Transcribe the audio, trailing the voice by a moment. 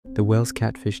The Wels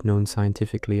catfish, known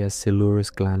scientifically as Silurus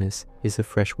glanus, is a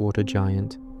freshwater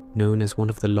giant, known as one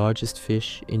of the largest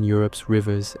fish in Europe's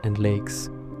rivers and lakes.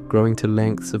 Growing to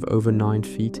lengths of over 9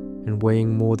 feet and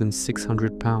weighing more than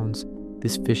 600 pounds,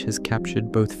 this fish has captured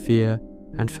both fear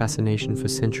and fascination for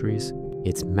centuries.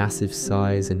 Its massive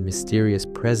size and mysterious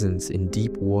presence in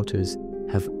deep waters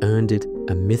have earned it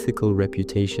a mythical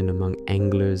reputation among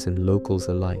anglers and locals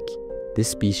alike. This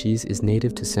species is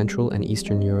native to Central and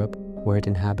Eastern Europe, where it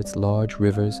inhabits large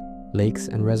rivers, lakes,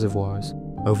 and reservoirs.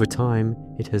 Over time,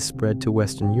 it has spread to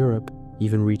Western Europe,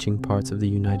 even reaching parts of the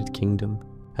United Kingdom.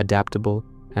 Adaptable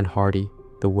and hardy,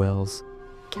 the Wels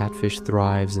catfish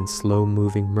thrives in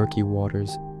slow-moving murky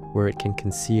waters where it can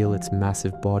conceal its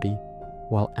massive body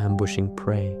while ambushing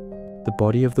prey. The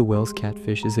body of the Wels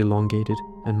catfish is elongated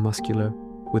and muscular,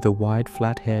 with a wide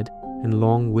flat head and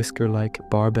long whisker-like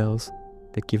barbels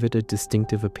that give it a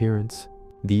distinctive appearance.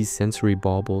 These sensory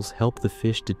baubles help the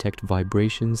fish detect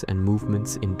vibrations and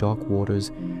movements in dark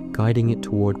waters, guiding it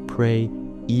toward prey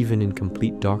even in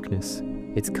complete darkness.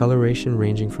 Its coloration,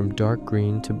 ranging from dark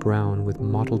green to brown with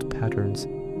mottled patterns,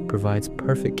 provides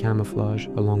perfect camouflage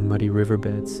along muddy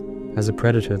riverbeds. As a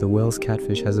predator, the Wels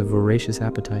catfish has a voracious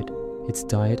appetite. Its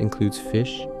diet includes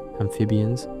fish,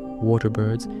 amphibians, water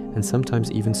birds, and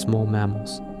sometimes even small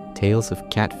mammals. Tales of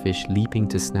catfish leaping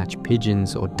to snatch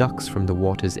pigeons or ducks from the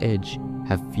water's edge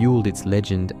have fueled its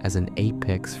legend as an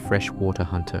apex freshwater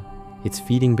hunter. Its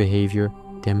feeding behavior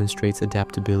demonstrates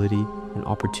adaptability and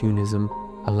opportunism,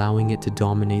 allowing it to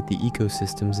dominate the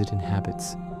ecosystems it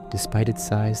inhabits. Despite its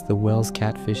size, the Wels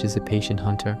catfish is a patient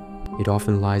hunter. It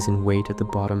often lies in wait at the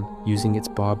bottom, using its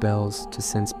barbels to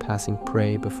sense passing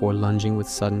prey before lunging with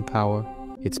sudden power.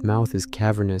 Its mouth is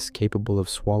cavernous, capable of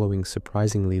swallowing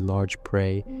surprisingly large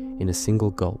prey in a single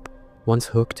gulp. Once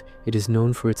hooked, it is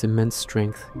known for its immense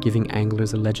strength, giving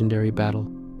anglers a legendary battle.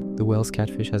 The Wels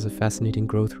catfish has a fascinating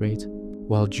growth rate.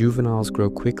 While juveniles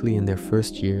grow quickly in their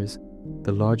first years,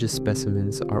 the largest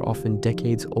specimens are often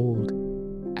decades old,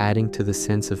 adding to the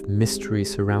sense of mystery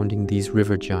surrounding these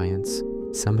river giants.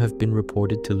 Some have been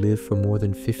reported to live for more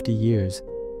than 50 years,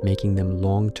 making them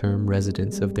long-term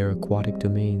residents of their aquatic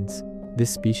domains.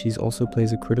 This species also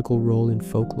plays a critical role in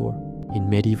folklore. In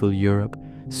medieval Europe,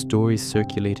 stories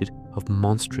circulated of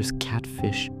monstrous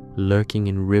catfish lurking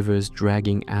in rivers,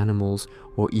 dragging animals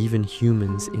or even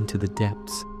humans into the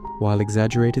depths. While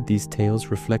exaggerated, these tales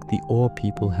reflect the awe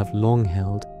people have long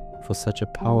held for such a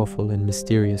powerful and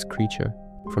mysterious creature.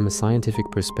 From a scientific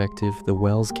perspective, the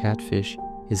Wels catfish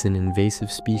is an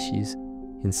invasive species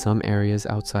in some areas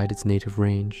outside its native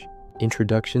range.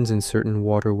 Introductions in certain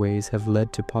waterways have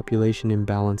led to population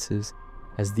imbalances,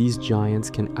 as these giants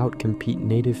can outcompete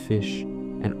native fish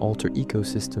and alter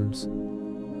ecosystems.